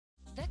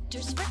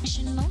There's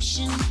friction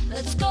motion.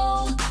 Let's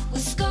go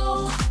with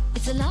Sko.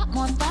 It's a lot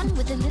more fun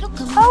with a little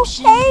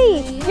commotion. Oh,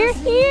 hey, you're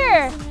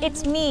here.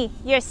 It's me,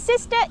 your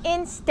sister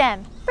in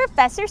STEM,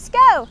 Professor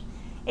Sko.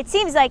 It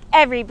seems like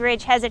every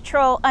bridge has a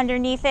troll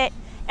underneath it,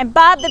 and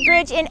Bob the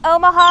Bridge in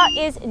Omaha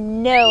is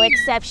no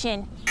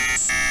exception.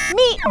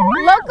 Meet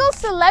local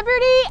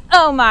celebrity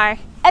Omar.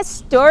 As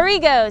story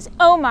goes,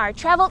 Omar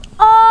traveled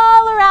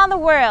all around the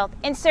world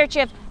in search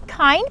of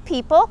kind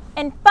people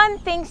and fun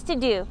things to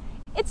do.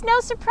 It's no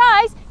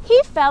surprise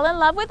he fell in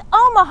love with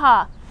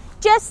Omaha,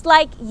 just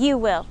like you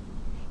will.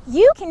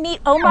 You can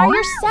meet Omar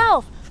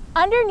yourself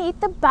underneath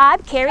the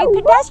Bob Carey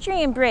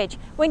pedestrian bridge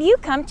when you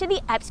come to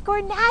the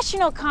EPSCoR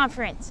National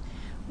Conference.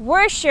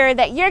 We're sure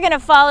that you're going to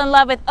fall in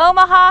love with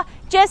Omaha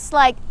just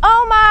like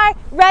Omar,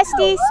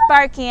 Rusty,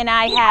 Sparky, and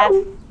I have.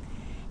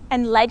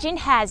 And legend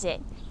has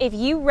it, if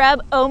you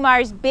rub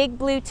Omar's big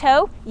blue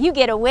toe, you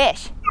get a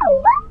wish.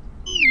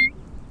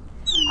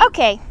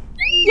 Okay,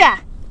 yeah,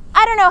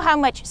 I don't know how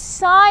much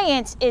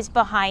science is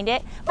behind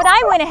it, but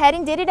I went ahead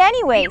and did it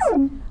anyways.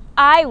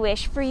 I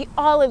wish for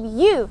all of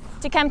you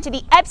to come to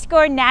the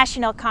EPSCoR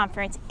National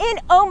Conference in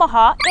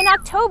Omaha in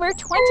October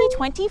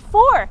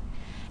 2024.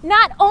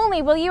 Not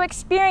only will you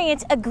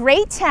experience a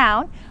great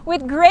town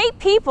with great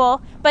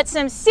people, but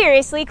some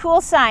seriously cool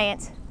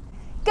science.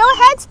 Go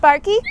ahead,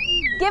 Sparky.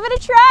 Give it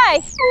a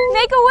try.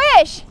 Make a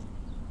wish.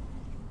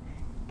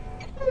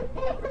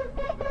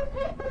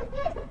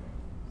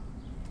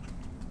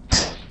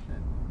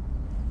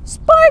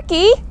 Sparky,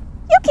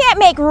 you can't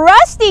make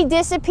Rusty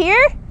disappear.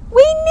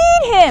 We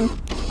need him.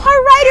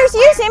 Our writers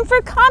use him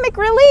for comic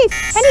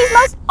relief, and he's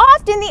most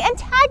often the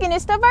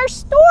antagonist of our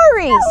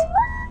stories.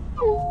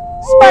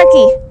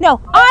 Sparky, no,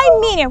 I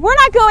mean it. We're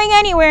not going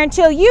anywhere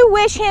until you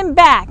wish him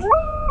back.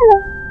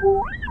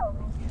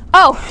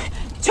 Oh,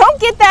 don't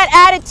get that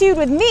attitude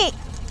with me.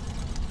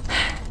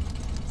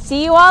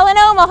 See you all in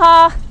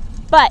Omaha,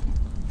 but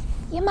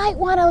you might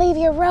want to leave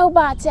your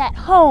robots at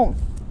home.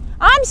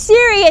 I'm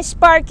serious,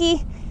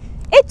 Sparky.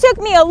 It took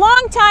me a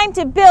long time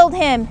to build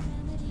him.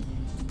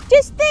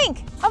 Just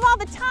think of all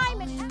the time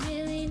and